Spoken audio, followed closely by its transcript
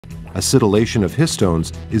acetylation of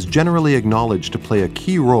histones is generally acknowledged to play a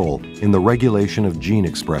key role in the regulation of gene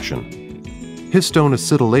expression. Histone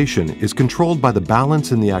acetylation is controlled by the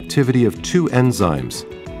balance in the activity of two enzymes,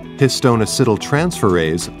 histone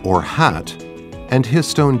acetyltransferase, or HAT, and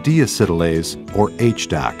histone deacetylase, or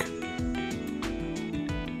HDAC.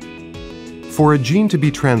 For a gene to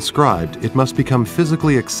be transcribed, it must become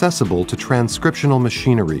physically accessible to transcriptional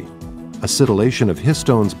machinery. Acetylation of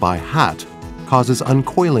histones by HAT causes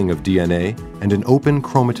uncoiling of DNA and an open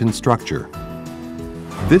chromatin structure.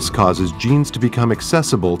 This causes genes to become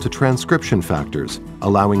accessible to transcription factors,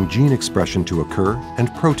 allowing gene expression to occur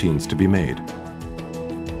and proteins to be made.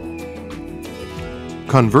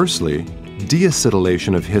 Conversely,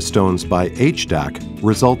 deacetylation of histones by HDAC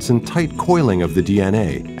results in tight coiling of the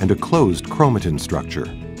DNA and a closed chromatin structure.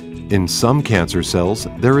 In some cancer cells,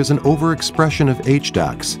 there is an overexpression of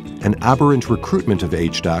HDACs, an aberrant recruitment of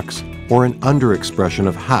HDACs, or an underexpression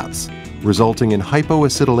of HATs, resulting in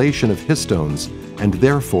hypoacetylation of histones and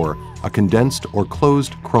therefore a condensed or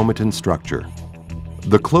closed chromatin structure.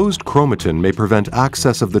 The closed chromatin may prevent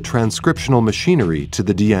access of the transcriptional machinery to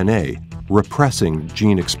the DNA, repressing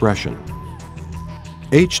gene expression.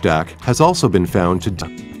 HDAC has also been found to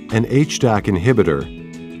an HDAC inhibitor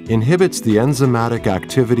inhibits the enzymatic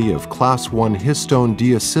activity of class I histone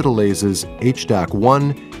deacetylases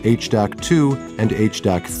HDAC1, HDAC2, and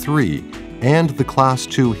HDAC3, and the class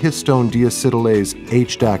II histone deacetylase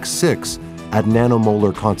HDAC6 at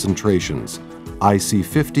nanomolar concentrations,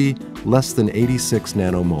 IC50 less than 86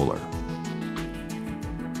 nanomolar.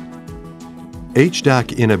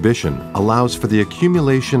 HDAC inhibition allows for the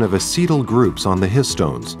accumulation of acetyl groups on the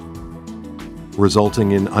histones,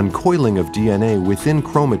 resulting in uncoiling of DNA within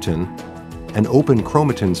chromatin, an open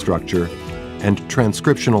chromatin structure, and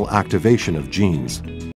transcriptional activation of genes.